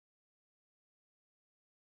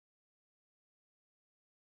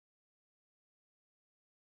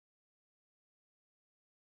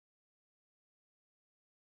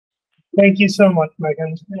Thank you so much,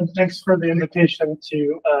 Megan, and thanks for the invitation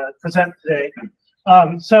to present today.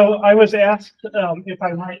 So I was asked if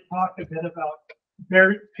I might talk a bit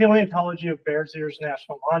about paleontology of Bears Ears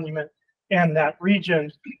National Monument and that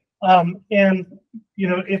region. And you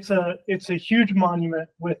know, it's a huge monument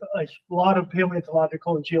with a lot of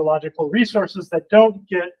paleontological and geological resources that don't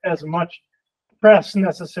get as much press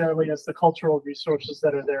necessarily as the cultural resources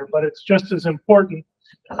that are there, but it's just as important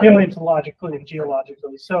paleontologically and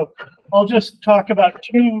geologically. So I'll just talk about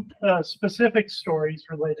two specific stories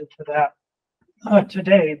related to that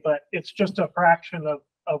today, but it's just a fraction of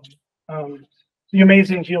the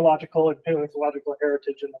amazing geological and paleontological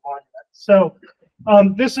heritage in the monument. So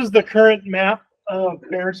this is the current map of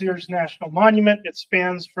Bears Ears National Monument. It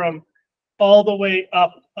spans from all the way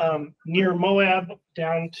up near Moab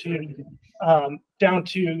down to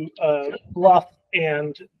Bluff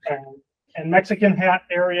and Mexican Hat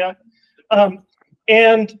area.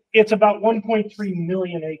 And it's about 1.3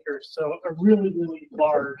 million acres, so a really, really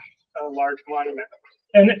large monument.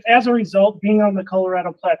 And as a result, being on the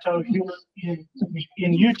Colorado Plateau here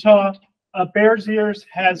in Utah, Bears Ears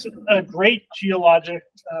has a great geologic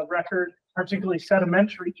record, particularly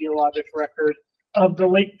sedimentary geologic record of the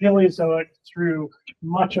late Paleozoic through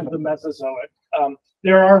much of the Mesozoic.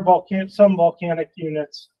 There are some volcanic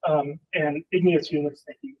units and igneous units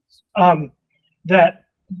that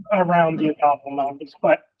around the Ottawa Mountains,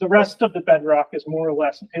 but the rest of the bedrock is more or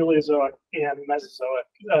less Paleozoic and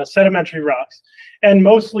Mesozoic sedimentary rocks, and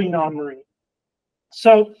mostly non-marine.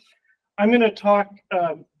 So I'm going to talk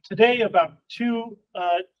today about two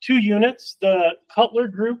units: the Cutler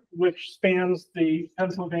Group, which spans the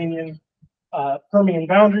Pennsylvania Permian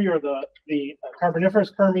boundary, or the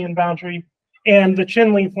Carboniferous-Permian boundary, and the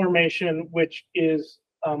Chinle Formation, which is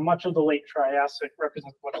much of the late Triassic,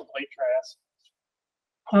 represents much of the late Triassic.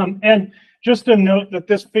 And just a note that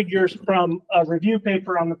this figures from a review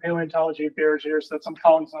paper on the paleontology of Bears Ears that some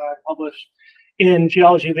colleagues and I published in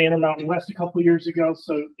Geology of the Intermountain West a couple of years ago.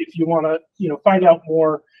 So if you want to, find out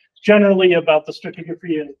more generally about the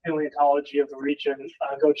stratigraphy and paleontology of the region,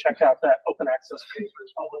 go check out that open access paper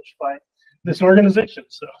published by this organization.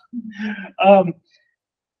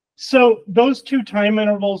 So those two time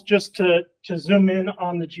intervals, just to zoom in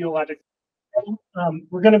on the geologic.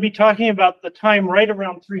 We're going to be talking about the time right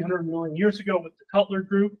around 300 million years ago with the Cutler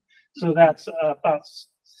Group. So that's about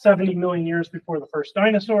 70 million years before the first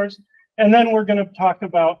dinosaurs. And then we're going to talk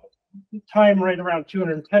about time right around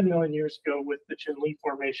 210 million years ago with the Chinle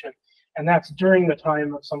Formation. And that's during the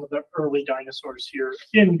time of some of the early dinosaurs here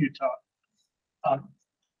in Utah.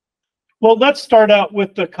 Well, let's start out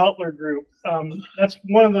with the Cutler Group. That's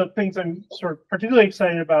one of the things I'm sort of particularly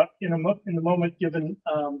excited about in the moment, given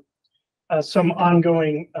some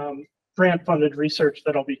ongoing grant-funded research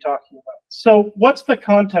that I'll be talking about. So what's the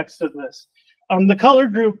context of this? The Cutler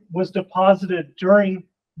Group was deposited during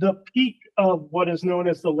the peak of what is known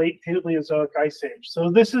as the Late Paleozoic Ice Age. So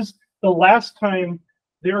this is the last time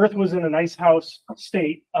the Earth was in an icehouse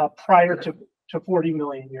state prior to 40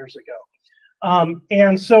 million years ago.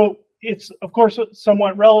 And so it's, of course,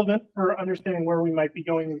 somewhat relevant for understanding where we might be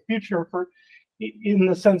going in the future, in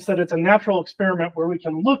the sense that it's a natural experiment where we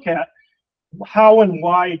can look at how and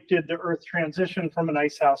why did the Earth transition from an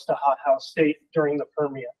icehouse to hothouse state during the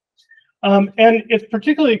Permian. And it's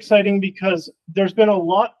particularly exciting because there's been a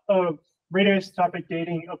lot of radioisotopic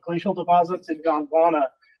dating of glacial deposits in Gondwana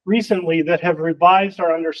recently that have revised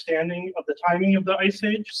our understanding of the timing of the Ice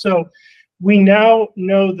Age. So we now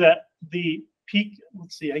know that the peak,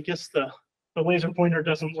 let's see, I guess the laser pointer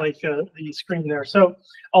doesn't like the screen there. So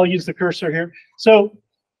I'll use the cursor here. So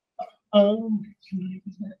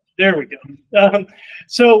there we go.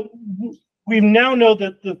 So we now know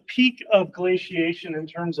that the peak of glaciation in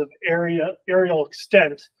terms of areal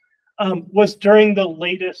extent was during the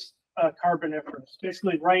latest Carboniferous,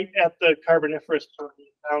 basically right at the Carboniferous-Permian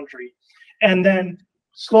boundary, and then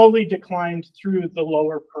slowly declined through the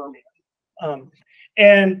lower Permian.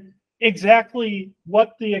 And exactly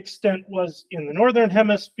what the extent was in the northern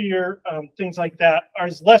hemisphere, things like that,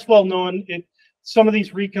 is less well known. Some of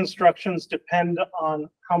these reconstructions depend on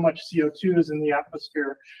how much CO2 is in the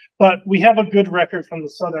atmosphere, but we have a good record from the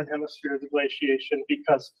southern hemisphere of the glaciation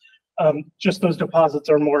because just those deposits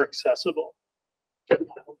are more accessible.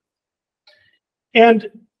 And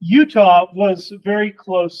Utah was very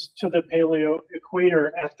close to the paleo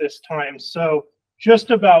equator at this time, so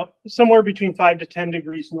just about somewhere between 5 to 10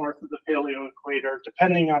 degrees north of the paleo equator,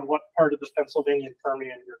 depending on what part of the Pennsylvania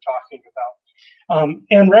Permian you're talking about,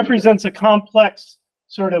 and represents a complex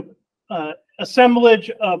sort of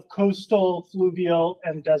assemblage of coastal, fluvial,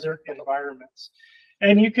 and desert environments.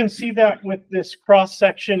 And you can see that with this cross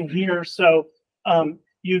section here. So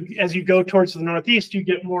as you go towards the northeast, you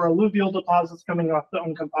get more alluvial deposits coming off the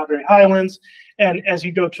Uncompadre Highlands. And as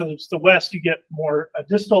you go towards the west, you get more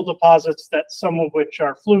distal deposits, that some of which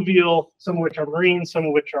are fluvial, some of which are marine, some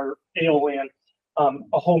of which are aeolian,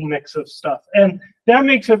 a whole mix of stuff. And that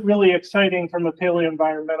makes it really exciting from a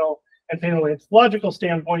paleoenvironmental and paleontological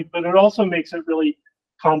standpoint, but it also makes it really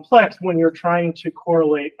complex when you're trying to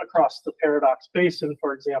correlate across the Paradox Basin,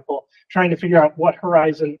 for example, trying to figure out what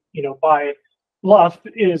horizon, by Bluff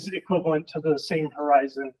is equivalent to the same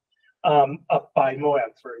horizon up by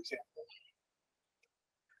Moab, for example.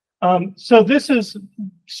 So this is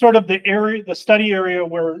sort of the area, the study area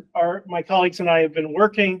where my colleagues and I have been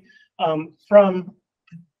working from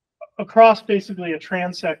across basically a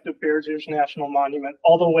transect of Bears Ears National Monument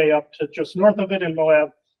all the way up to just north of it in Moab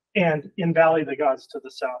and in Valley of the Gods to the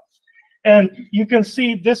south. And you can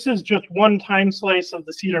see this is just one time slice of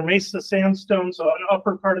the Cedar Mesa sandstone, so an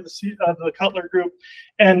upper part of the Cutler Group.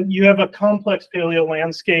 And you have a complex paleo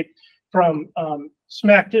landscape from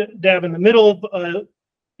smack dab in the middle of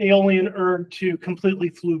Aeolian Erg to completely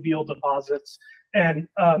fluvial deposits and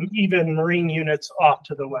even marine units off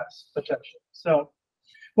to the west, potentially. So,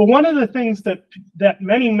 but one of the things that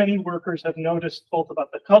many workers have noticed both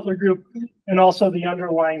about the Cutler Group and also the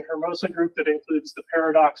underlying Hermosa Group that includes the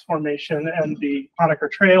Paradox Formation and the Honaker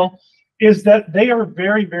Trail is that they are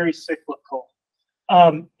very cyclical.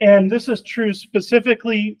 And this is true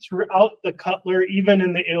specifically throughout the Cutler. Even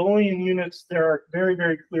in the Aeolian units, there are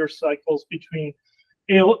very clear cycles between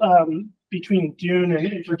dune and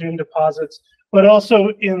interdune deposits, but also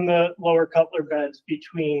in the lower Cutler beds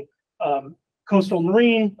between coastal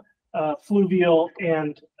marine, fluvial,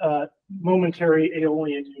 and momentary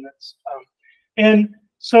Aeolian units. And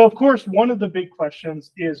so, of course, one of the big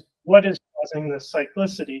questions is what is causing this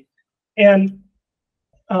cyclicity? And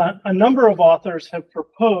a number of authors have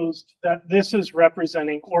proposed that this is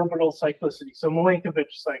representing orbital cyclicity, so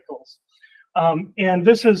Milankovitch cycles. And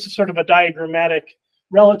this is sort of a diagrammatic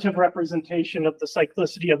relative representation of the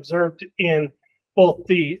cyclicity observed in both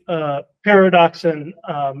the Paradox and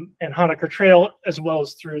Honaker Trail, as well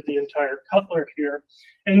as through the entire Cutler here.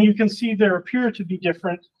 And you can see there appear to be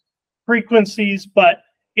different frequencies, but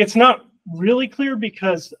it's not really clear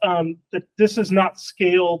because this is not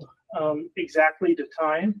scaled exactly to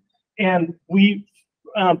time. And we,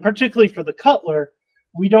 particularly for the Cutler,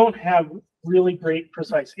 we don't have really great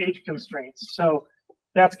precise age constraints. So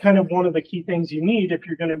that's kind of one of the key things you need if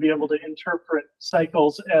you're going to be able to interpret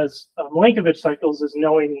cycles as Milankovitch cycles, is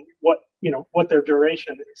knowing what their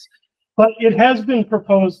duration is. But it has been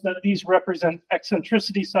proposed that these represent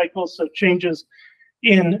eccentricity cycles, so changes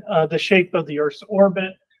in the shape of the Earth's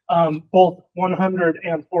orbit, both 100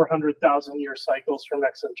 and 400,000 year cycles from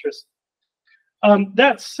eccentricity.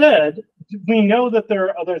 That said, we know that there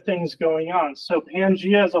are other things going on. So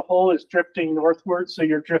Pangea as a whole is drifting northward, so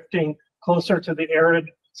you're drifting closer to the arid,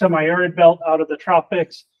 semi-arid belt out of the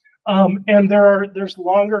tropics. And there's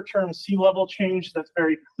longer term sea level change that's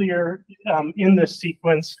very clear in this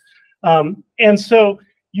sequence. And so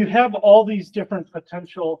you have all these different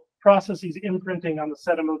potential processes imprinting on the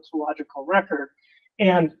sedimentological record.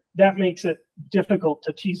 And that makes it difficult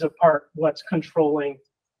to tease apart what's controlling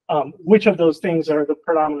which of those things are the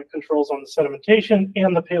predominant controls on the sedimentation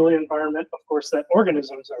and the paleoenvironment, of course, that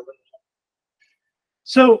organisms are living in.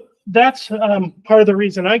 So that's part of the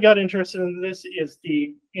reason I got interested in this, is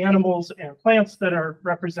the animals and plants that are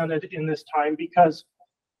represented in this time, because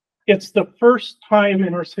it's the first time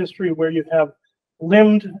in Earth's history where you have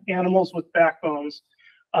limbed animals with backbones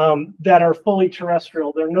that are fully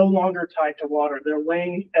terrestrial. They're no longer tied to water. They're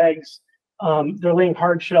laying eggs. They're laying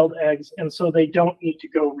hard-shelled eggs, and so they don't need to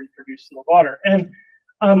go reproduce in the water. And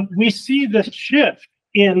we see this shift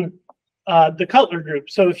in the Cutler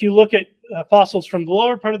group. So if you look at fossils from the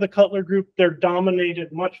lower part of the Cutler group, they're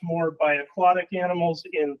dominated much more by aquatic animals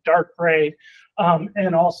in dark gray,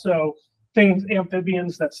 and also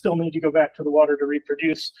amphibians that still need to go back to the water to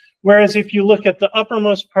reproduce. Whereas if you look at the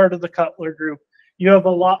uppermost part of the Cutler group, you have a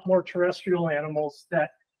lot more terrestrial animals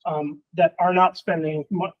that are not spending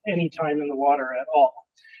any time in the water at all.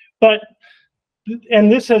 And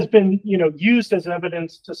this has been, used as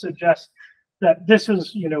evidence to suggest that this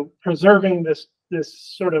is, preserving this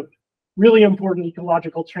sort of really important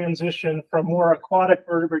ecological transition from more aquatic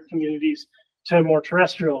vertebrate communities to more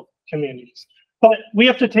terrestrial communities. But we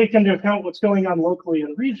have to take into account what's going on locally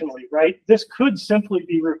and regionally, right? This could simply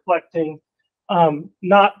be reflecting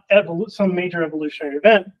not some major evolutionary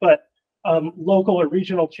event, but local or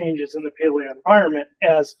regional changes in the paleo environment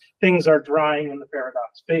as things are drying in the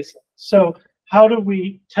Paradox Basin. So how do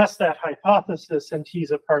we test that hypothesis and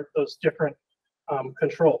tease apart those different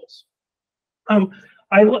controls?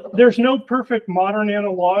 There's no perfect modern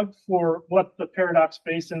analog for what the Paradox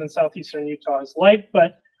Basin in southeastern Utah is like,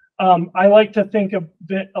 but I like to think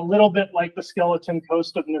a little bit like the skeleton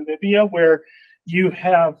coast of Namibia, where you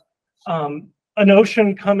have an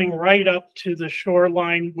ocean coming right up to the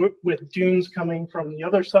shoreline with dunes coming from the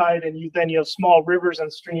other side, and then you have small rivers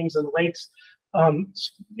and streams and lakes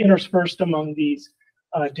interspersed among these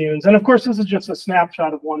dunes. And of course, this is just a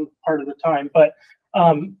snapshot of one part of the time, but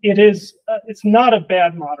it's not a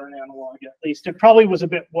bad modern analog. At least it probably was a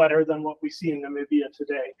bit wetter than what we see in Namibia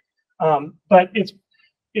today, but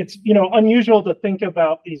it's unusual to think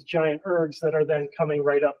about these giant ergs that are then coming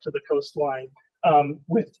right up to the coastline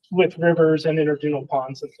with rivers and interdunal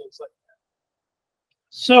ponds and things like that.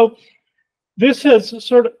 So this has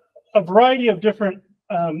sort of a variety of different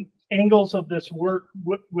angles of this work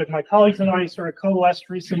with my colleagues and I sort of coalesced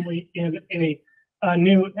recently in a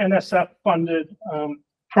new NSF-funded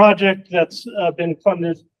project that's been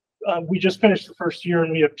funded. We just finished the first year,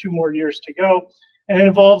 and we have 2 more years to go. And it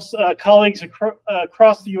involves colleagues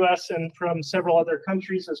across the US and from several other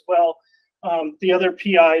countries as well. The other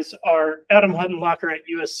PIs are Adam Huttenlocker at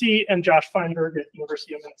USC and Josh Feinberg at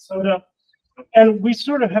University of Minnesota. And we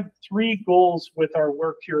sort of have 3 goals with our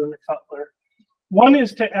work here in the Cutler. One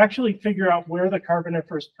is to actually figure out where the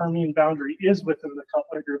Carboniferous-Permian boundary is within the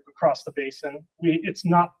Cutler group across the basin. It's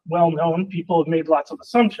not well known. People have made lots of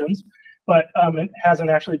assumptions, but it hasn't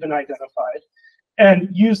actually been identified. And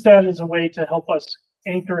use that as a way to help us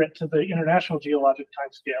anchor it to the international geologic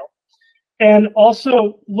timescale. And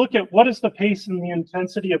also look at what is the pace and the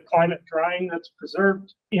intensity of climate drying that's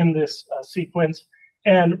preserved in this sequence,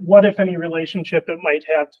 and what, if any, relationship it might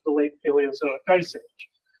have to the late Paleozoic Ice Age.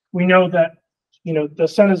 We know that the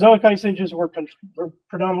Cenozoic ice ages were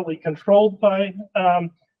predominantly controlled by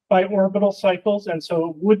orbital cycles, and so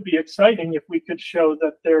it would be exciting if we could show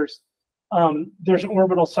that there's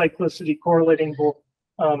orbital cyclicity correlating both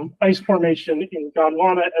ice formation in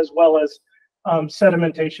Gondwana as well as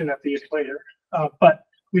sedimentation at the equator, but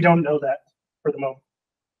we don't know that for the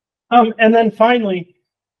moment. And then finally,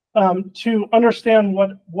 to understand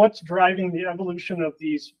what's driving the evolution of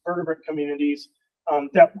these vertebrate communities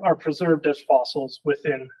that are preserved as fossils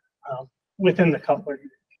within the Cutler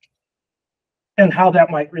group, and how that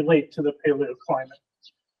might relate to the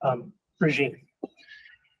paleoclimate regime.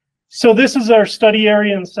 So this is our study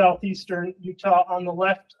area in southeastern Utah. On the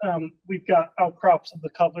left, we've got outcrops of the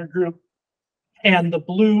Cutler group, and the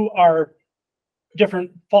blue are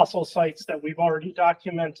different fossil sites that we've already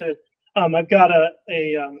documented. I've got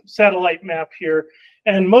a satellite map here,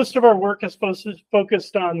 and most of our work is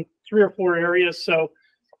focused on 3 or 4 areas. So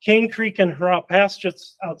Cane Creek and Hurrah Pass,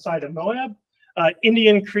 just outside of Moab,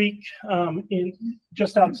 Indian Creek,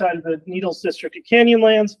 just outside of the Needles District of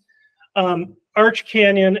Canyonlands, Arch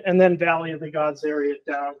Canyon, and then Valley of the Gods area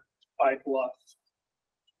down by Bluff,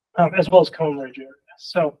 as well as Cone Ridge area.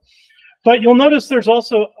 So, but you'll notice there's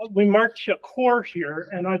also, we marked a core here,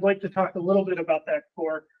 and I'd like to talk a little bit about that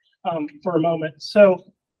core for a moment. So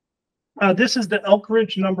this is the Elk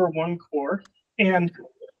Ridge #1 core, and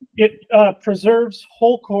it preserves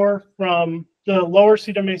whole core from the lower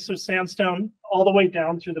Cedar Mesa sandstone all the way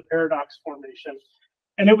down through the Paradox Formation.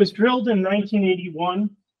 And it was drilled in 1981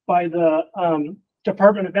 by the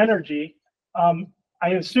Department of Energy. I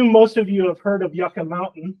assume most of you have heard of Yucca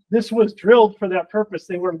Mountain. This was drilled for that purpose.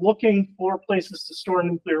 They were looking for places to store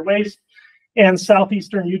nuclear waste, and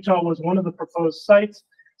southeastern Utah was one of the proposed sites.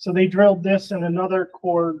 So they drilled this and another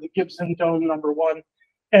core, the Gibson Dome #1,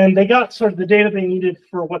 and they got sort of the data they needed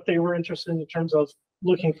for what they were interested in terms of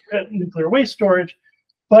looking at nuclear waste storage.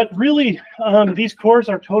 But really, these cores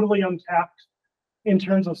are totally untapped in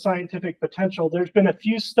terms of scientific potential. There's been a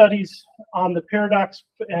few studies on the Paradox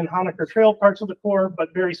and Honaker Trail parts of the core,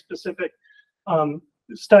 but very specific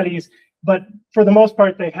studies. But for the most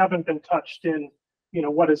part, they haven't been touched in,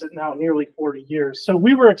 what is it now, nearly 40 years. So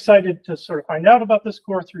we were excited to sort of find out about this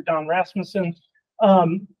core through Don Rasmussen.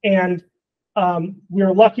 And we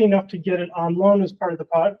were lucky enough to get it on loan as part of the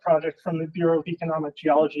project from the Bureau of Economic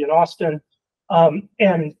Geology in Austin,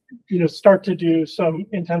 and start to do some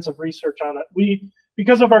intensive research on it.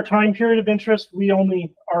 Because of our time period of interest, we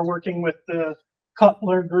only are working with the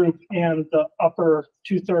Cutler group and the upper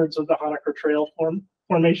 2/3 of the Honaker Trail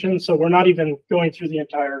formation. So we're not even going through the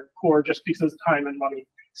entire core just because of time and money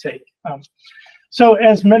sake. So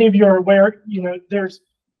as many of you are aware, there's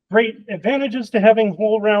great advantages to having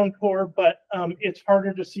whole round core, but it's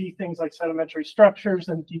harder to see things like sedimentary structures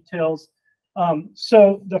and details.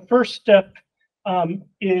 So the first step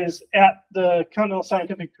is at the Continental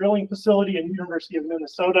Scientific Drilling Facility at University of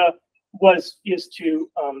Minnesota is to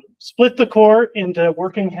split the core into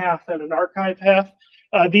working half and an archive half.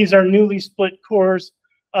 These are newly split cores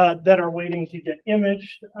that are waiting to get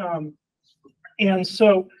imaged. And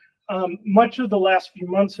so much of the last few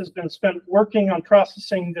months has been spent working on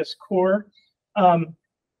processing this core.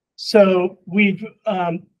 So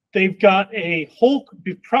they've got a whole,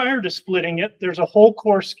 prior to splitting it, there's a whole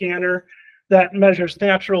core scanner that measures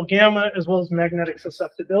natural gamma as well as magnetic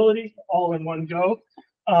susceptibility all in one go.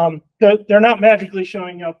 They're not magically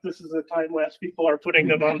showing up. This is a time lapse. People are putting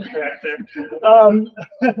them on the track there.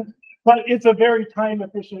 But it's a very time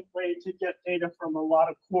efficient way to get data from a lot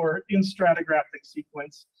of core in stratigraphic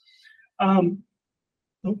sequence.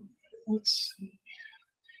 Let's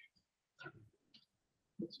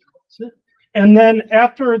see. And then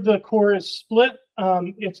after the core is split,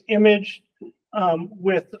 it's imaged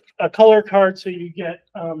with a color card, so you get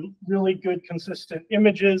really good consistent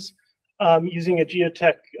images using a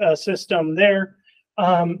geotech system there.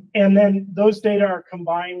 And then those data are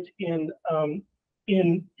combined in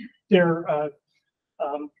their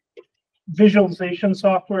visualization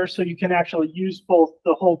software, so you can actually use both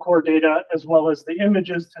the whole core data as well as the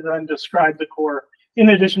images to then describe the core, in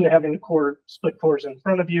addition to having the core split cores in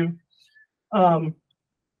front of you.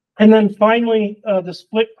 And then finally, the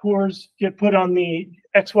split cores get put on the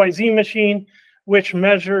XYZ machine, which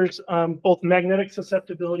measures both magnetic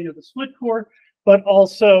susceptibility of the split core, but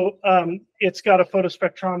also it's got a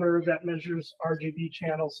photospectrometer that measures RGB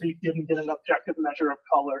channels, so you can get an objective measure of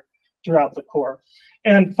color throughout the core.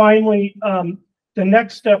 And finally, the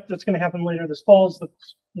next step that's going to happen later this fall is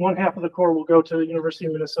one half of the core will go to the University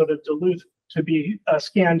of Minnesota Duluth to be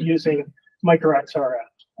scanned using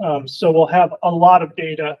micro-XRF. So we'll have a lot of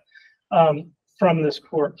data from this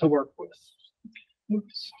core to work with.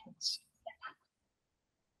 Oops.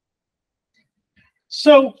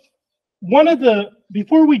 So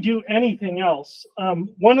before we do anything else,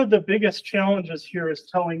 one of the biggest challenges here is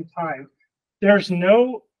telling time. There's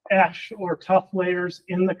no ash or tuff layers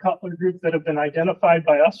in the Cutler group that have been identified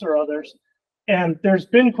by us or others. And there's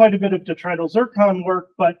been quite a bit of detrital zircon work,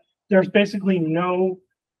 but there's basically no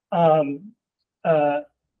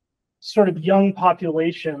sort of young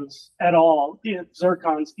populations at all,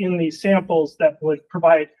 zircons in these samples that would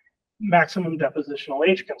provide maximum depositional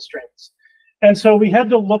age constraints. And so we had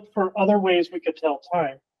to look for other ways we could tell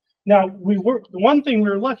time. Now, the one thing we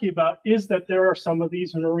were lucky about is that there are some of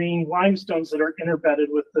these marine limestones that are interbedded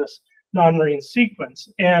with this non-marine sequence.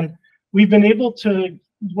 And we've been able to,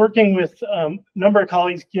 working with a number of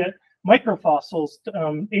colleagues, get microfossils,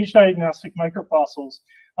 age diagnostic microfossils.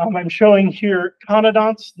 I'm showing here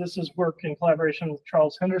conodonts. This is work in collaboration with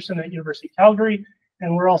Charles Henderson at University of Calgary.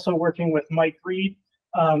 And we're also working with Mike Reed,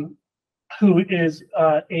 who is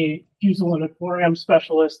a fusuliniform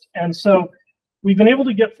specialist. And so we've been able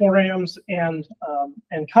to get forams and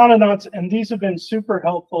conodonts, and these have been super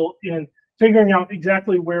helpful in figuring out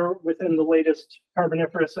exactly where within the latest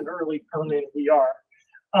Carboniferous and early Permian we are.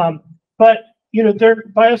 But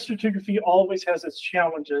biostratigraphy always has its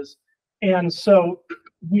challenges, and so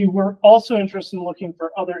we were also interested in looking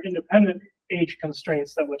for other independent age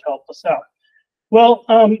constraints that would help us out. Well,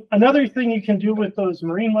 another thing you can do with those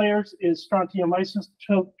marine layers is strontium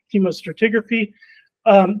chemostratigraphy.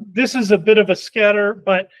 This is a bit of a scatter,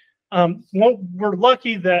 but we're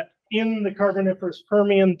lucky that in the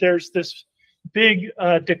Carboniferous-Permian, there's this big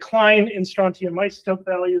decline in strontium isotope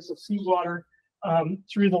values of seawater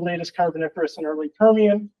through the latest Carboniferous and early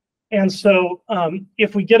Permian. And so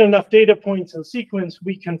if we get enough data points in sequence,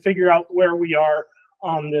 we can figure out where we are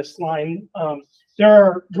on this line. There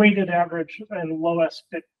are weighted average and low S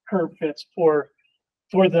fit curve fits for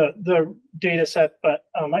the data set, but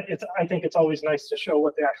I think it's always nice to show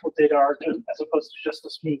what the actual data are as opposed to just a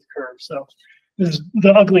smooth curve. So this is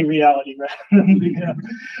the ugly reality,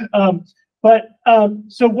 right?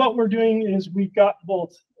 So what we're doing is we've got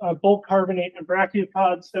both bulk carbonate and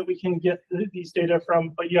brachiopods that we can get these data from,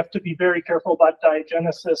 but you have to be very careful about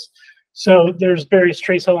diagenesis. So there's various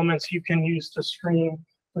trace elements you can use to screen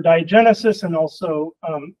for diagenesis and also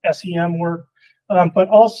SEM work, but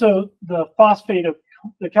also the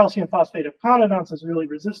calcium phosphate of conodonts is really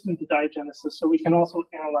resistant to diagenesis, so we can also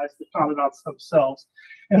analyze the conodonts themselves.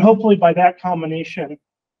 And hopefully by that combination,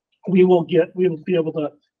 we will be able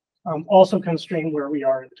to also constrain where we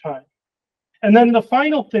are in time. And then the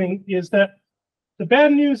final thing is that the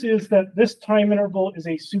bad news is that this time interval is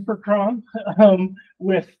a superchron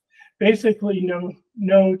with basically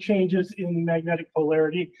no changes in magnetic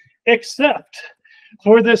polarity, except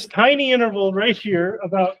for this tiny interval right here,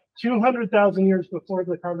 about 200,000 years before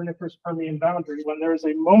the Carboniferous-Permian boundary, when there was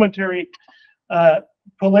a momentary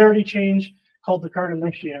polarity change called the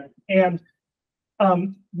Carboniferous. And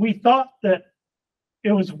we thought that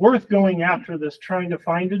it was worth going after this, trying to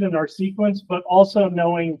find it in our sequence, but also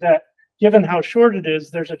knowing that given how short it is,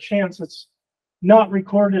 there's a chance it's not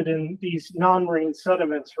recorded in these non-marine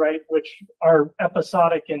sediments, right, which are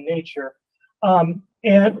episodic in nature.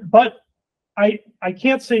 But I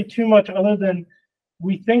can't say too much other than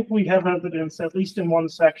we think we have evidence, at least in one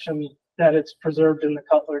section, that it's preserved in the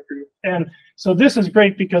Cutler group. And so this is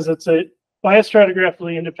great because it's a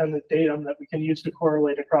biostratigraphically independent datum that we can use to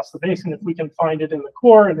correlate across the basin if we can find it in the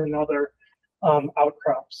core and in other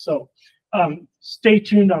outcrops. So stay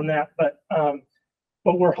tuned on that, but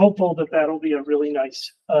we're hopeful that that'll be a really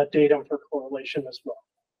nice datum for correlation as well.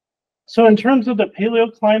 So in terms of the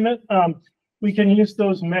paleoclimate, we can use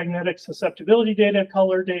those magnetic susceptibility data,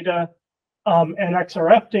 color data, and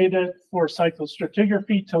XRF data for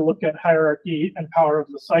cyclostratigraphy to look at hierarchy and power of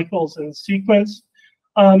the cycles in sequence.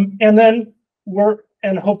 And then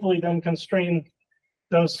hopefully then constrain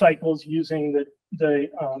those cycles using the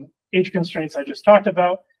age constraints I just talked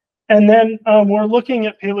about. And then we're looking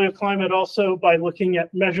at paleoclimate also by looking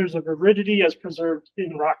at measures of aridity as preserved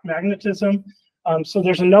in rock magnetism. So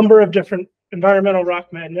there's a number of different environmental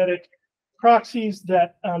rock magnetic proxies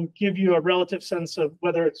that give you a relative sense of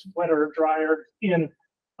whether it's wetter or drier in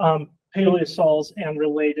paleosols and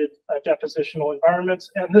related depositional environments.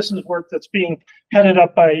 And this is work that's being headed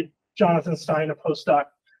up by Jonathan Stein, a postdoc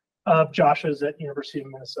of Josh's at University of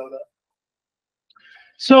Minnesota.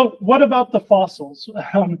 So what about the fossils?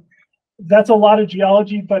 That's a lot of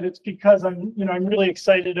geology, but it's because I'm really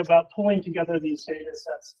excited about pulling together these data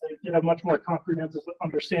sets to get a much more comprehensive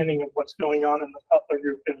understanding of what's going on in the Cutler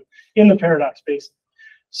group and in the paradox basin.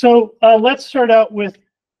 So let's start out with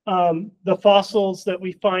the fossils that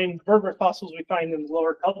we find, vertebrate fossils we find in the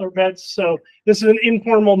lower Cutler beds. So this is an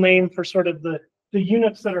informal name for sort of the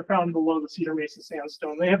units that are found below the Cedar Mesa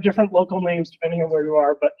sandstone. They have different local names depending on where you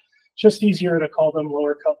are, but it's just easier to call them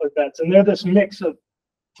lower Cutler beds. And they're this mix of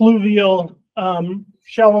fluvial,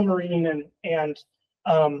 shallow marine, and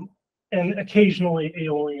occasionally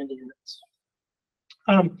aeolian units.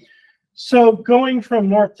 So going from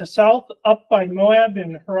north to south, up by Moab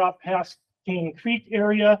in Harrop Pass Cane Creek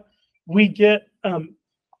area, we get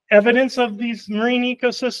evidence of these marine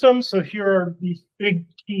ecosystems. So here are these big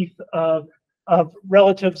teeth of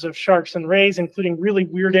relatives of sharks and rays, including really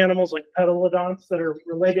weird animals like petalodonts that are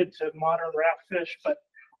related to modern ratfish, but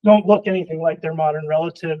don't look anything like their modern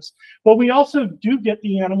relatives. But we also do get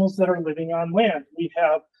the animals that are living on land. We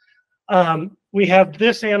have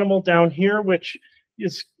this animal down here, which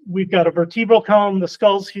is, we've got a vertebral column, the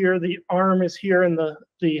skull's here, the arm is here, and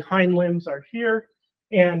the hind limbs are here.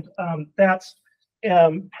 And that's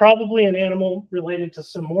probably an animal related to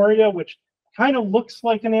Samoria, which kind of looks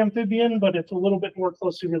like an amphibian, but it's a little bit more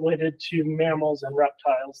closely related to mammals and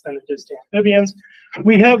reptiles than it is to amphibians.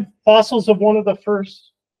 We have fossils of one of the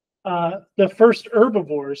first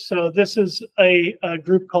herbivores. So this is a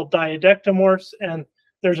group called Diadectomorphs, and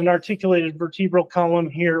there's an articulated vertebral column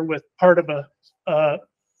here with part of a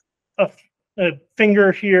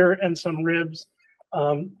finger here and some ribs,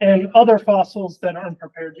 and other fossils that aren't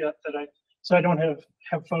prepared yet so I don't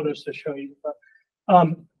have photos to show you. But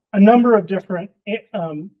a number of different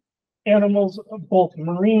animals, both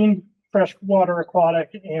marine, freshwater,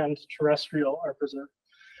 aquatic, and terrestrial, are preserved.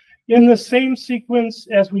 In the same sequence,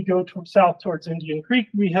 as we go south towards Indian Creek,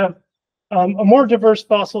 we have a more diverse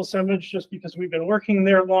fossil assemblage just because we've been working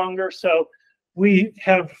there longer. So we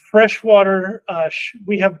have freshwater,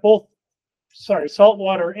 we have both,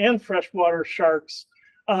 saltwater and freshwater sharks.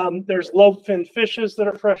 There's lobe-finned fishes that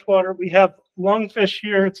are freshwater. We have lungfish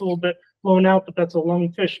here. It's a little bit blown out, but that's a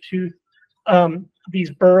lungfish tooth.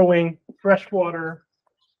 These burrowing freshwater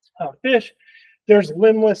fish. There's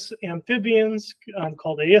limbless amphibians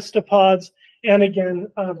called aistopods, and again,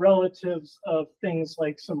 relatives of things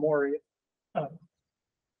like Samoria.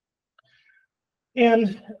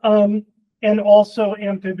 And also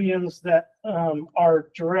amphibians that are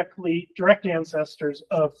direct ancestors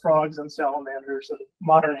of frogs and salamanders and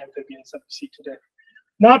modern amphibians that we see today.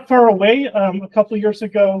 Not far away, a couple years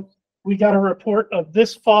ago, we got a report of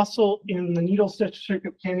this fossil in the Needles District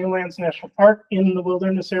of Canyonlands National Park in the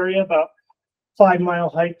wilderness area, about 5-mile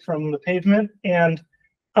hike from the pavement. And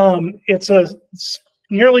it's a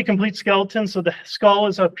nearly complete skeleton. So the skull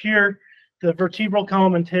is up here, the vertebral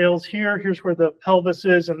column and tail's here. Here's where the pelvis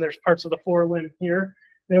is, and there's parts of the forelimb here.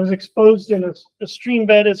 And it was exposed in a stream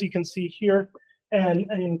bed, as you can see here. And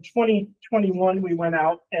in 2021, we went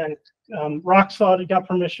out and rock saw it, got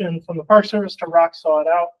permission from the Park Service to rock saw it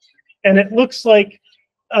out. And it looks like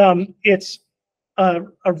it's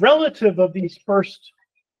a relative of these first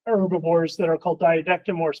herbivores that are called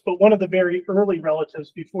diadectomorphs, but one of the very early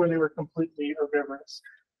relatives before they were completely herbivorous.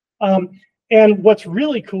 And what's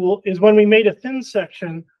really cool is when we made a thin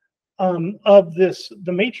section of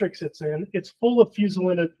the matrix it's in, it's full of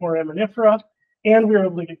fusulinated foraminifera, and we were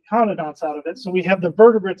able to get conodonts out of it. So we have the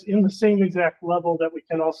vertebrates in the same exact level that we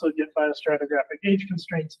can also get biostratigraphic age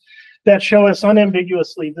constraints that show us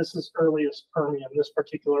unambiguously this is earliest Permian, this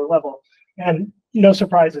particular level. And no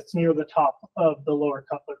surprise, it's near the top of the lower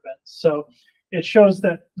Cutler beds. So it shows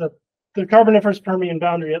that the Carboniferous-Permian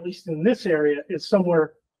boundary, at least in this area, is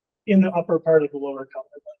somewhere in the upper part of the lower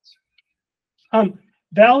Cutler beds.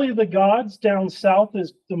 Valley of the Gods down south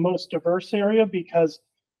is the most diverse area because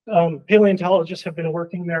paleontologists have been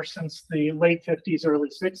working there since the late 50s, early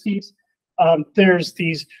 60s. There's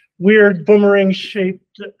these weird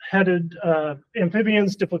boomerang-shaped headed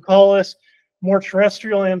amphibians, Diplocalus, more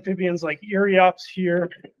terrestrial amphibians like Eriops here,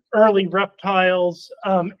 early reptiles,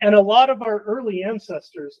 and a lot of our early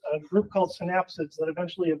ancestors, a group called synapsids that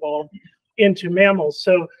eventually evolved into mammals.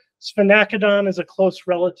 So Sphenacodon is a close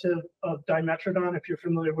relative of Dimetrodon, if you're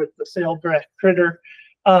familiar with the sailback critter.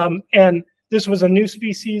 And this was a new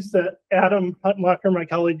species that Adam Huttenlocher, my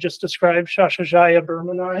colleague, just described, Shashajaya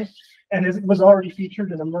bermani, and it was already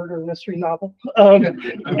featured in a murder mystery novel. And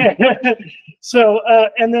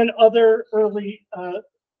then other early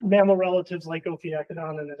mammal relatives like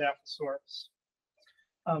Ophiachodon and Adaptosaurus.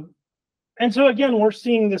 And so again, we're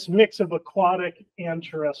seeing this mix of aquatic and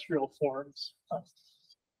terrestrial forms.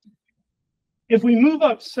 If we move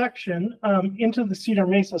up section into the Cedar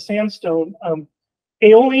Mesa sandstone,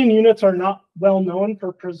 Aeolian units are not well known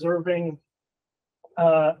for preserving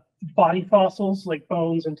body fossils like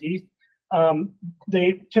bones and teeth.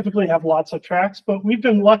 They typically have lots of tracks, but we've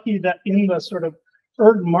been lucky that in the sort of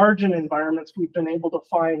erg margin environments, we've been able to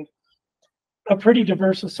find a pretty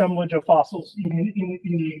diverse assemblage of fossils in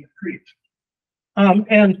the creek.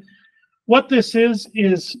 And what this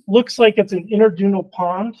is looks like it's an interdunal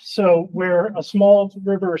pond. So where a small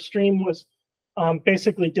river or stream was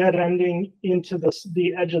basically dead ending into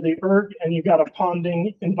the edge of the erg, and you got a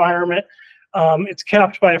ponding environment. It's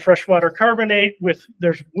capped by a freshwater carbonate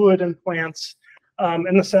there's wood and plants,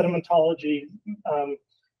 and the sedimentology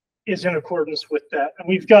is in accordance with that. And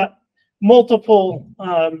we've got multiple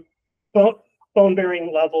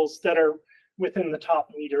bone-bearing levels that are within the top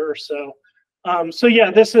meter or so. So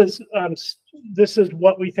yeah, this is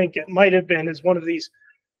what we think it might have been, is one of these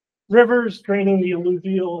rivers draining the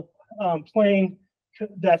alluvial plain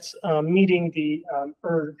that's meeting the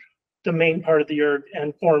erg, the main part of the erg,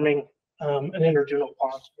 and forming an interdunal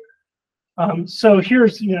pond. So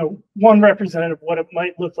here's one representative of what it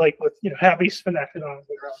might look like with happy sphenecodons.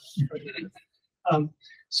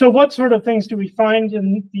 So what sort of things do we find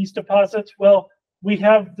in these deposits? Well, we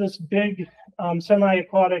have this big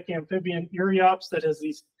semi-aquatic amphibian Eriops that has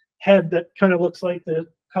these head that kind of looks like the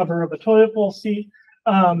cover of a toilet bowl seat,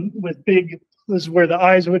 with big, this is where the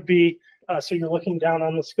eyes would be, so you're looking down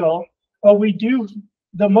on the skull.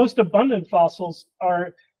 The most abundant fossils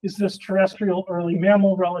is this terrestrial early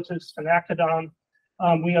mammal relative Sphenacodon.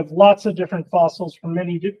 We have lots of different fossils from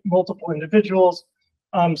multiple individuals,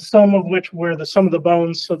 some of which were some of the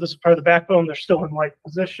bones, so this is part of the backbone, they're still in like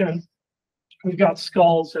position. We've got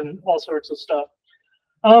skulls and all sorts of stuff.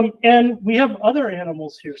 And we have other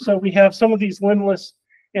animals here. So we have some of these limbless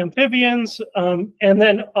amphibians, and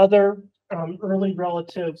then other early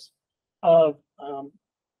relatives of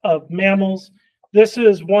mammals. This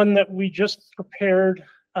is one that we just prepared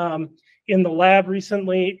in the lab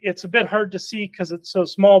recently. It's a bit hard to see because it's so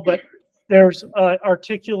small, but there's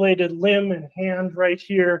articulated limb and hand right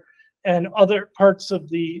here, and other parts of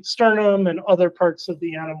the sternum and other parts of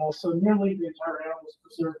the animal. So nearly the entire animal is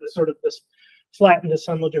preserved as sort of this flattened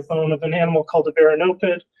assemblage of bone of an animal called a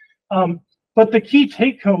baranopid. But the key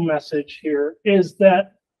take-home message here is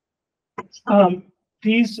that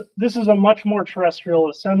this is a much more terrestrial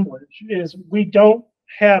assemblage. We don't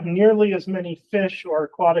have nearly as many fish or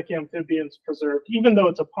aquatic amphibians preserved, even though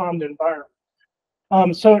it's a pond environment.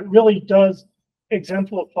 So it really does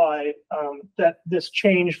exemplify that this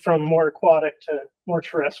change from more aquatic to more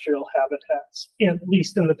terrestrial habitats, at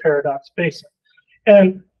least in the Paradox Basin.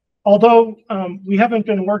 And although we haven't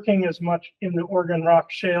been working as much in the Organ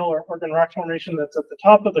Rock Shale or Organ Rock Formation that's at the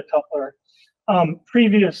top of the Cutler,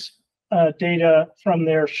 previous data from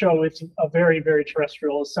there show it's a very, very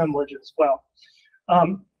terrestrial assemblage as well.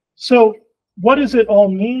 So what does it all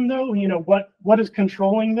mean, though? You know, what is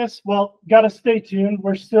controlling this? Well, got to stay tuned.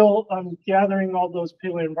 We're still gathering all those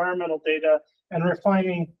paleoenvironmental data and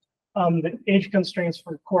refining the age constraints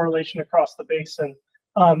for correlation across the basin.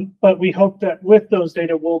 But we hope that with those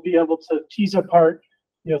data, we'll be able to tease apart,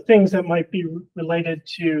 you know, things that might be related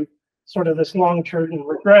to sort of this long-term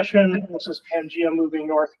regression, this is Pangea moving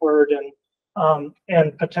northward,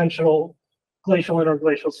 and potential glacial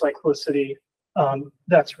interglacial cyclicity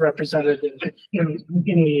that's represented in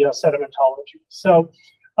the sedimentology. So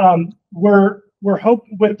we're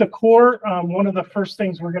hoping with the core, one of the first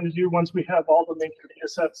things we're going to do once we have all the major data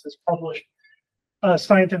sets is publish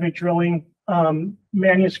scientific drilling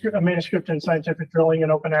manuscript in scientific drilling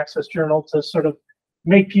and open access journal to sort of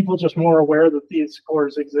make people just more aware that these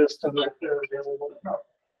cores exist and that they're available.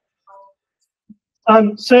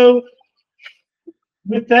 So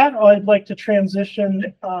with that, I'd like to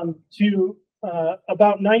transition to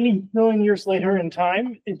about 90 million years later in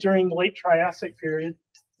time, during the late Triassic period.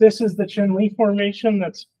 This is the Chinle Formation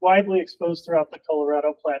that's widely exposed throughout the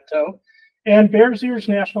Colorado Plateau. And Bears Ears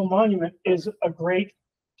National Monument is a great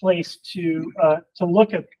place to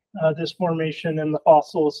look at this formation and the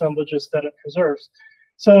fossil assemblages that it preserves.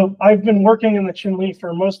 So I've been working in the Chinle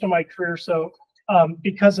for most of my career, so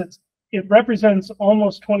because it represents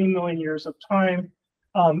almost 20 million years of time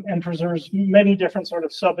and preserves many different sort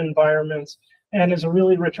of sub-environments and is a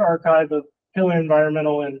really rich archive of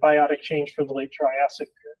paleoenvironmental and biotic change for the late Triassic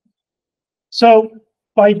period. So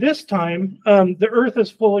by this time, the Earth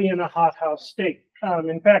is fully in a hothouse state.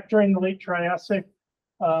 In fact, during the late Triassic,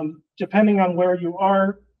 depending on where you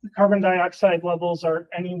are, the carbon dioxide levels are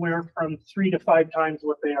anywhere from 3 to 5 times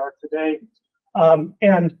what they are today.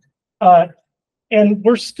 And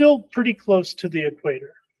we're still pretty close to the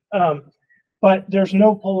equator, but there's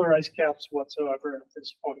no polar ice caps whatsoever at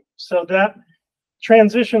this point. So that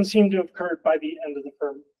transition seemed to have occurred by the end of the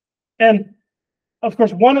Permian. And of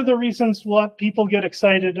course, one of the reasons a lot of people get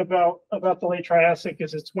excited about the late Triassic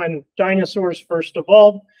is it's when dinosaurs first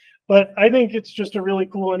evolved. But I think it's just a really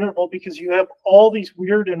cool interval because you have all these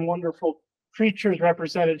weird and wonderful creatures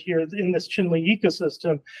represented here in this Chinle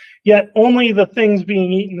ecosystem, yet only the things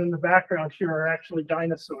being eaten in the background here are actually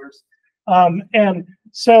dinosaurs. And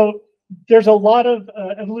so there's a lot of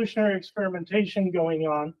evolutionary experimentation going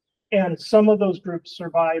on, and some of those groups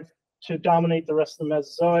survive to dominate the rest of the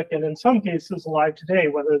Mesozoic, and in some cases alive today,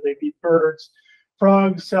 whether they be birds,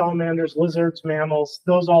 frogs, salamanders, lizards, mammals,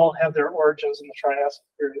 those all have their origins in the Triassic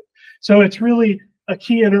period. So it's really a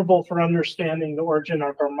key interval for understanding the origin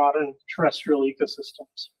of our modern terrestrial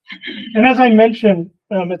ecosystems. And as I mentioned,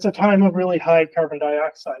 it's a time of really high carbon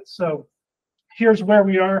dioxide. So here's where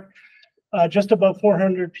we are, just above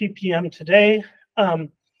 400 ppm today.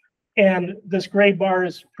 And this gray bar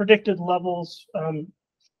is predicted levels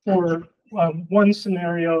for one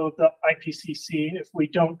scenario of the IPCC if we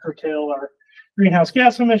don't curtail our greenhouse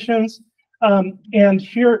gas emissions. And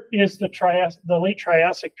here is the late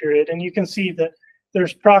Triassic period, and you can see that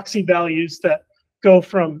there's proxy values that go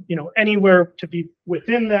from anywhere to be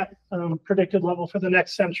within that predicted level for the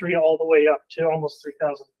next century all the way up to almost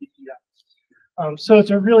 3,000 ppm. So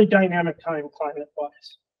it's a really dynamic time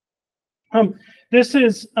climate-wise. This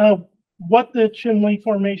is what the Chinle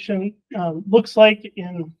Formation looks like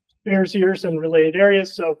in Bears Ears and related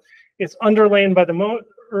areas. So it's underlain by the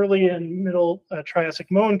early and middle Triassic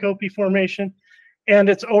Moenkopi Formation, and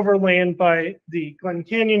it's overlain by the Glen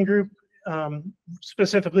Canyon group,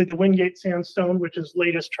 specifically the Wingate Sandstone, which is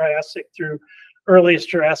latest Triassic through earliest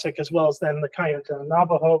Jurassic, as well as then the Kayenta and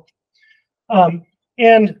Navajo.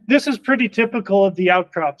 And this is pretty typical of the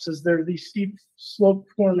outcrops, as they're these steep slope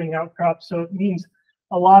forming outcrops. So it means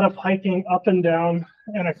a lot of hiking up and down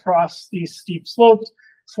and across these steep slopes,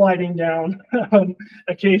 sliding down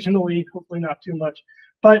occasionally, hopefully not too much.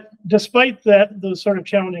 But despite those sort of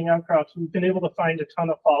challenging outcrops, we've been able to find a ton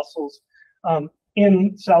of fossils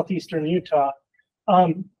in southeastern Utah.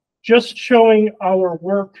 Just showing our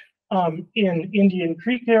work in Indian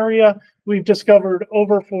Creek area, we've discovered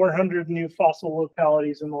over 400 new fossil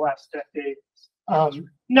localities in the last decade.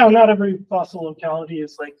 Now, not every fossil locality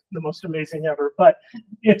is like the most amazing ever, but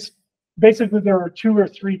it's basically there were 2 or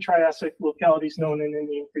 3 Triassic localities known in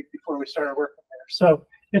Indian Creek before we started working there. So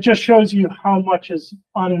it just shows you how much is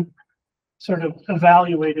sort of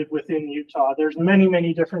evaluated within Utah. There's many,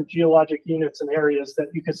 many different geologic units and areas that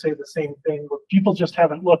you could say the same thing, but people just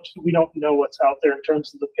haven't looked. We don't know what's out there in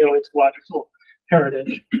terms of the paleontological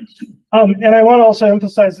heritage. And I want to also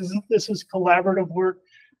emphasize this is collaborative work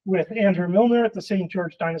with Andrew Milner at the St.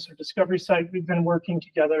 George Dinosaur Discovery Site. We've been working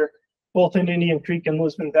together both in Indian Creek and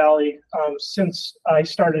Lisbon Valley since I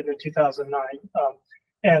started in 2009.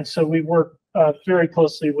 And so we work very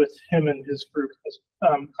closely with him and his group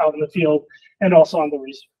out in the field and also on the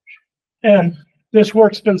research. And this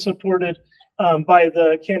work's been supported by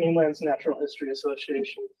the Canyonlands Natural History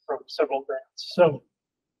Association from several grants. So,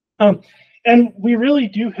 and we really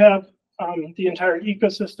do have the entire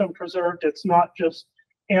ecosystem preserved. It's not just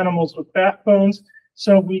animals with backbones.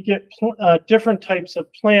 So we get different types of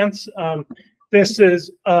plants. This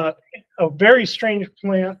is a very strange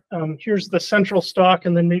plant. Here's the central stalk,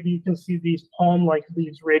 and then maybe you can see these palm-like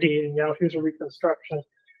leaves radiating out. Here's a reconstruction.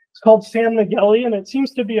 It's called San Migueli, and it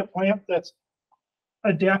seems to be a plant that's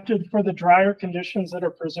adapted for the drier conditions that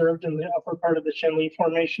are preserved in the upper part of the Chinle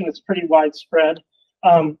Formation. It's pretty widespread.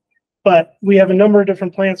 But we have a number of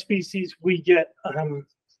different plant species. We get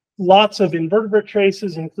lots of invertebrate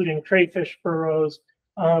traces, including crayfish burrows,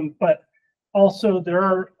 but also there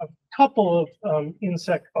are a couple of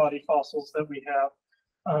insect body fossils that we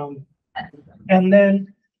have. And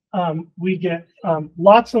then we get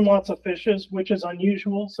lots and lots of fishes, which is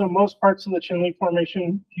unusual. So most parts of the Chinle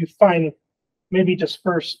Formation, you find maybe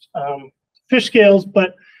dispersed fish scales,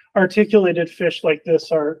 but articulated fish like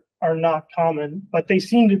this are not common, but they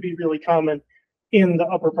seem to be really common in the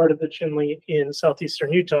upper part of the Chinle in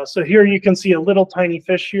southeastern Utah. So here you can see a little tiny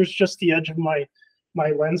fish. Here's just the edge of my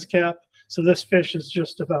lens cap. So this fish is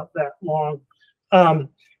just about that long.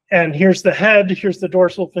 And here's the head, here's the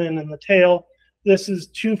dorsal fin and the tail. This is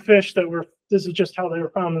two fish this is just how they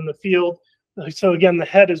were found in the field. So again, the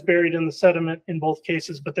head is buried in the sediment in both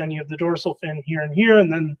cases, but then you have the dorsal fin here and here,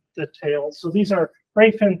 and then the tail. So these are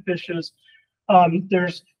gray fin fishes.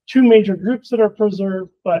 There's two major groups that are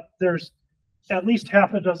preserved, but there's at least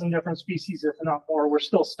half a dozen different species, if not more. We're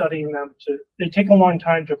still studying them. They take a long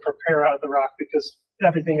time to prepare out of the rock because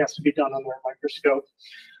everything has to be done under a microscope.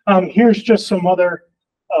 Here's just some other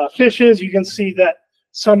fishes. You can see that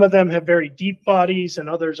some of them have very deep bodies and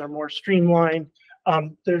others are more streamlined.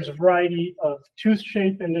 There's a variety of tooth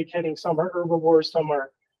shape indicating some are herbivores, some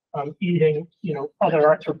are eating, other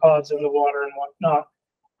arthropods in the water and whatnot.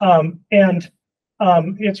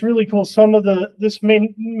 It's really cool. This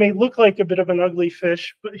may look like a bit of an ugly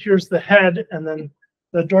fish, but here's the head and then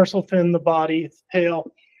the dorsal fin, the body, the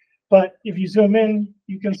tail. But if you zoom in,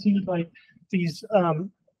 you can see like these,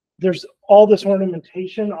 there's all this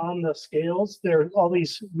ornamentation on the scales. There are all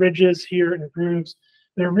these ridges here and grooves.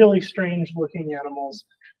 They're really strange looking animals.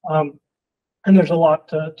 And there's a lot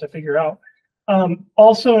to figure out.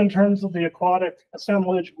 Also, in terms of the aquatic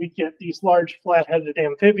assemblage, we get these large flat-headed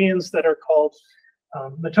amphibians that are called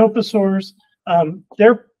metoposaurs.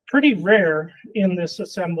 They're pretty rare in this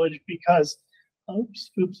assemblage because,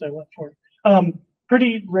 oops, I went for it.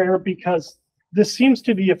 Pretty rare because this seems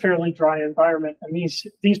to be a fairly dry environment, and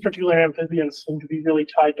these particular amphibians seem to be really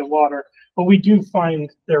tied to water, but we do find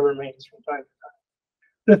their remains from time to time.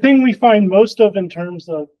 The thing we find most of in terms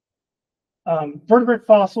of vertebrate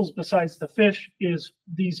fossils besides the fish is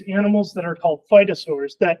these animals that are called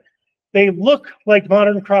phytosaurs, that they look like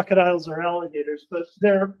modern crocodiles or alligators, but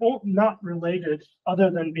they're not related other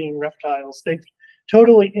than being reptiles. They've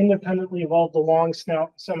totally independently evolved a long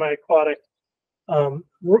snout, semi-aquatic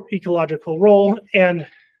ecological role. And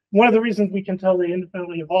one of the reasons we can tell they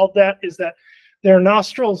independently evolved that is that their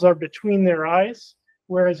nostrils are between their eyes,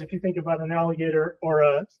 whereas if you think about an alligator or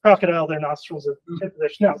a crocodile, their nostrils are at the tip of their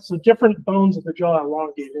snout. So different bones of the jaw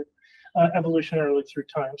elongated evolutionarily through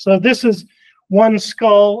time. So this is one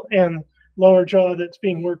skull and lower jaw that's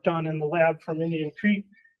being worked on in the lab from Indian Crete.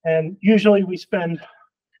 And usually we spend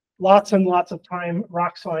lots and lots of time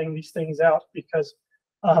rock sawing these things out because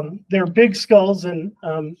they're big skulls and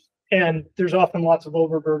there's often lots of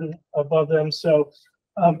overburden above them. So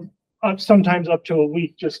sometimes up to a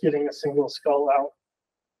week just getting a single skull out.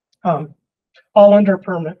 All under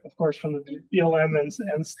permit, of course, from the BLM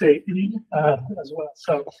and state as well.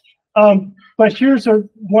 So, but here's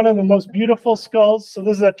one of the most beautiful skulls. So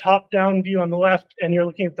this is a top-down view on the left, and you're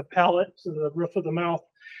looking at the palate, so the roof of the mouth.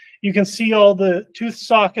 You can see all the tooth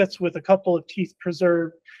sockets with a couple of teeth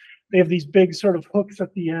preserved. They have these big sort of hooks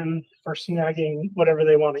at the end for snagging whatever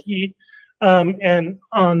they want to eat. And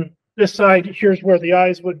on this side, here's where the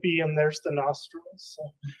eyes would be, and there's the nostrils.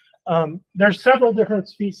 So, there's several different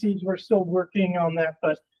species. We're still working on that,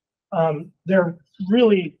 but they're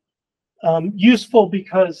really useful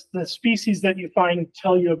because the species that you find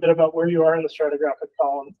tell you a bit about where you are in the stratigraphic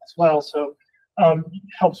column as well. So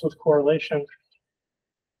helps with correlation.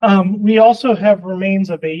 We also have remains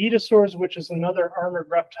of aedosaurs, which is another armored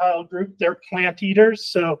reptile group. They're plant eaters,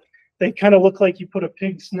 so they kind of look like you put a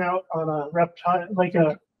pig snout on a reptile, like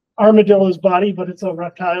a armadillo's body, but it's a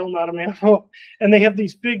reptile, not a mammal. And they have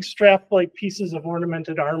these big strap-like pieces of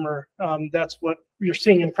ornamented armor. That's what you're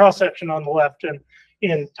seeing in cross-section on the left and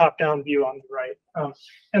in top-down view on the right.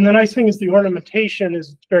 And the nice thing is the ornamentation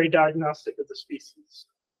is very diagnostic of the species.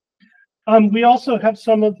 We also have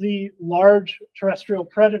some of the large terrestrial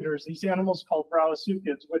predators, these animals called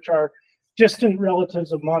browasuchids, which are distant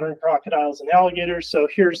relatives of modern crocodiles and alligators. So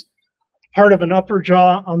here's part of an upper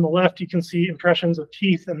jaw on the left. You can see impressions of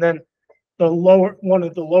teeth, and then the lower, one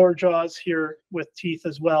of the lower jaws here with teeth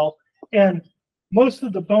as well. And most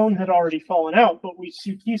of the bone had already fallen out, but we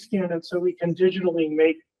CT scanned it so we can digitally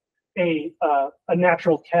make a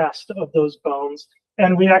natural cast of those bones.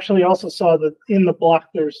 And we actually also saw that in the block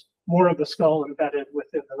there's more of the skull embedded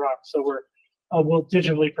within the rock. So we'll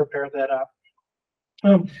digitally prepare that up.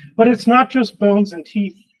 But it's not just bones and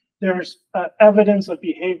teeth. There's evidence of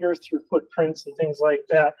behavior through footprints and things like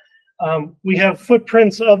that. We have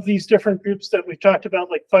footprints of these different groups that we've talked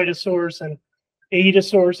about, like phytosaurs and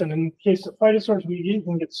aedosaurs. And in the case of phytosaurs, we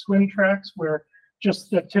even get swim tracks where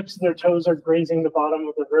just the tips of their toes are grazing the bottom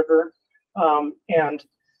of the river.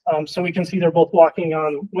 So we can see they're both walking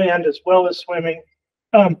on land as well as swimming.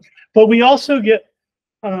 But we also get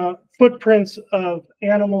footprints of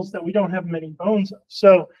animals that we don't have many bones of.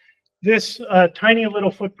 So this tiny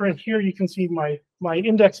little footprint here, you can see my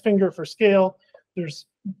index finger for scale. There's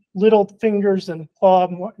little fingers and claw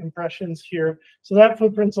impressions here. So that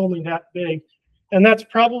footprint's only that big. And that's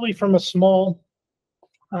probably from a small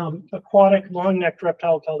aquatic long-necked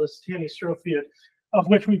reptile called a Tanystrophiid, of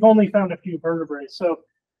which we've only found a few vertebrae. So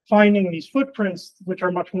finding these footprints, which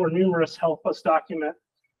are much more numerous, help us document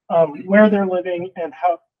where they're living and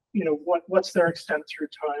how, what's their extent through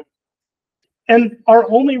time. And our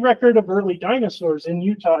only record of early dinosaurs in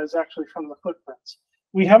Utah is actually from the footprints.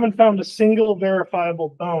 We haven't found a single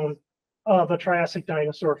verifiable bone of a Triassic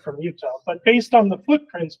dinosaur from Utah, but based on the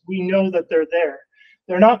footprints, we know that they're there.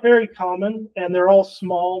 They're not very common, and they're all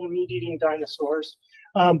small, meat-eating dinosaurs,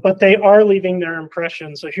 but they are leaving their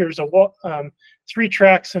impression. So here's 3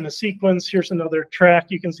 tracks in a sequence. Here's another track.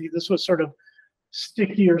 You can see this was sort of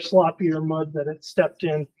stickier, sloppier mud that it stepped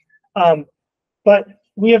in. But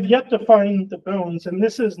we have yet to find the bones, and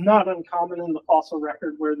this is not uncommon in the fossil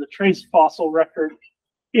record, where the trace fossil record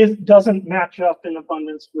doesn't match up in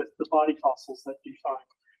abundance with the body fossils that you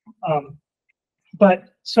find. But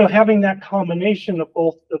so having that combination of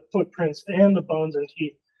both the footprints and the bones and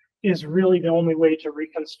teeth is really the only way to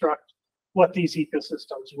reconstruct what these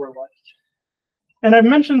ecosystems were like. And I've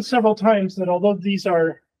mentioned several times that although these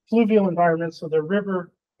are fluvial environments, so they're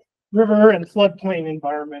river and floodplain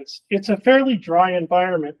environments, it's a fairly dry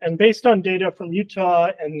environment. And based on data from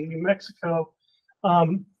Utah and New Mexico,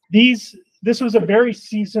 this was a very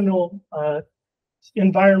seasonal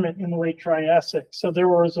environment in the late Triassic. So there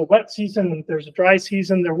was a wet season and there's a dry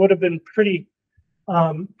season. There would have been pretty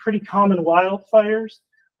common wildfires.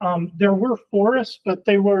 There were forests, but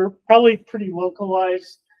they were probably pretty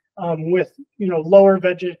localized with lower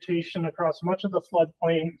vegetation across much of the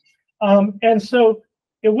floodplain. And so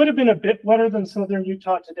it would have been a bit wetter than southern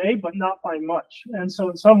Utah today, but not by much. And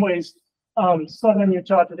so in some ways, southern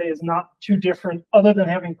Utah today is not too different, other than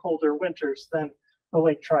having colder winters, than the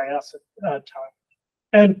late Triassic time.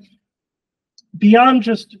 And beyond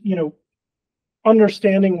just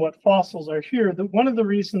understanding what fossils are here, one of the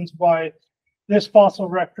reasons why this fossil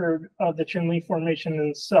record of the Chinle Formation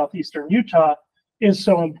in southeastern Utah is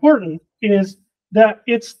so important is that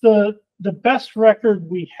it's the best record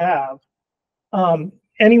we have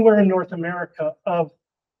anywhere in North America of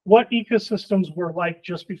what ecosystems were like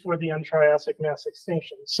just before the end-Triassic mass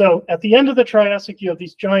extinction. So at the end of the Triassic, you have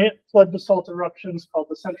these giant flood basalt eruptions called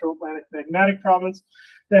the Central Atlantic Magmatic Province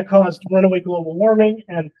that caused runaway global warming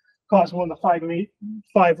and caused one of the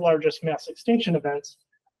five largest mass extinction events.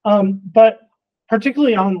 But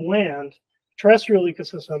particularly on land, terrestrial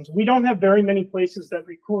ecosystems, we don't have very many places that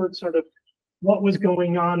record sort of what was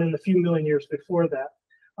going on in the few million years before that.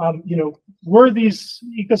 Were these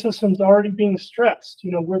ecosystems already being stressed?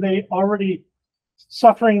 Were they already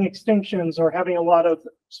suffering extinctions or having a lot of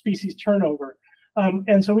species turnover?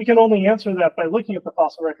 And so we can only answer that by looking at the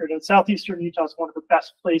fossil record. And southeastern Utah is one of the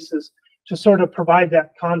best places to sort of provide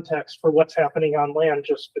that context for what's happening on land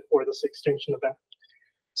just before this extinction event.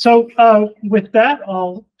 So with that,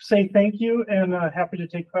 I'll say thank you and happy to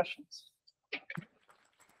take questions.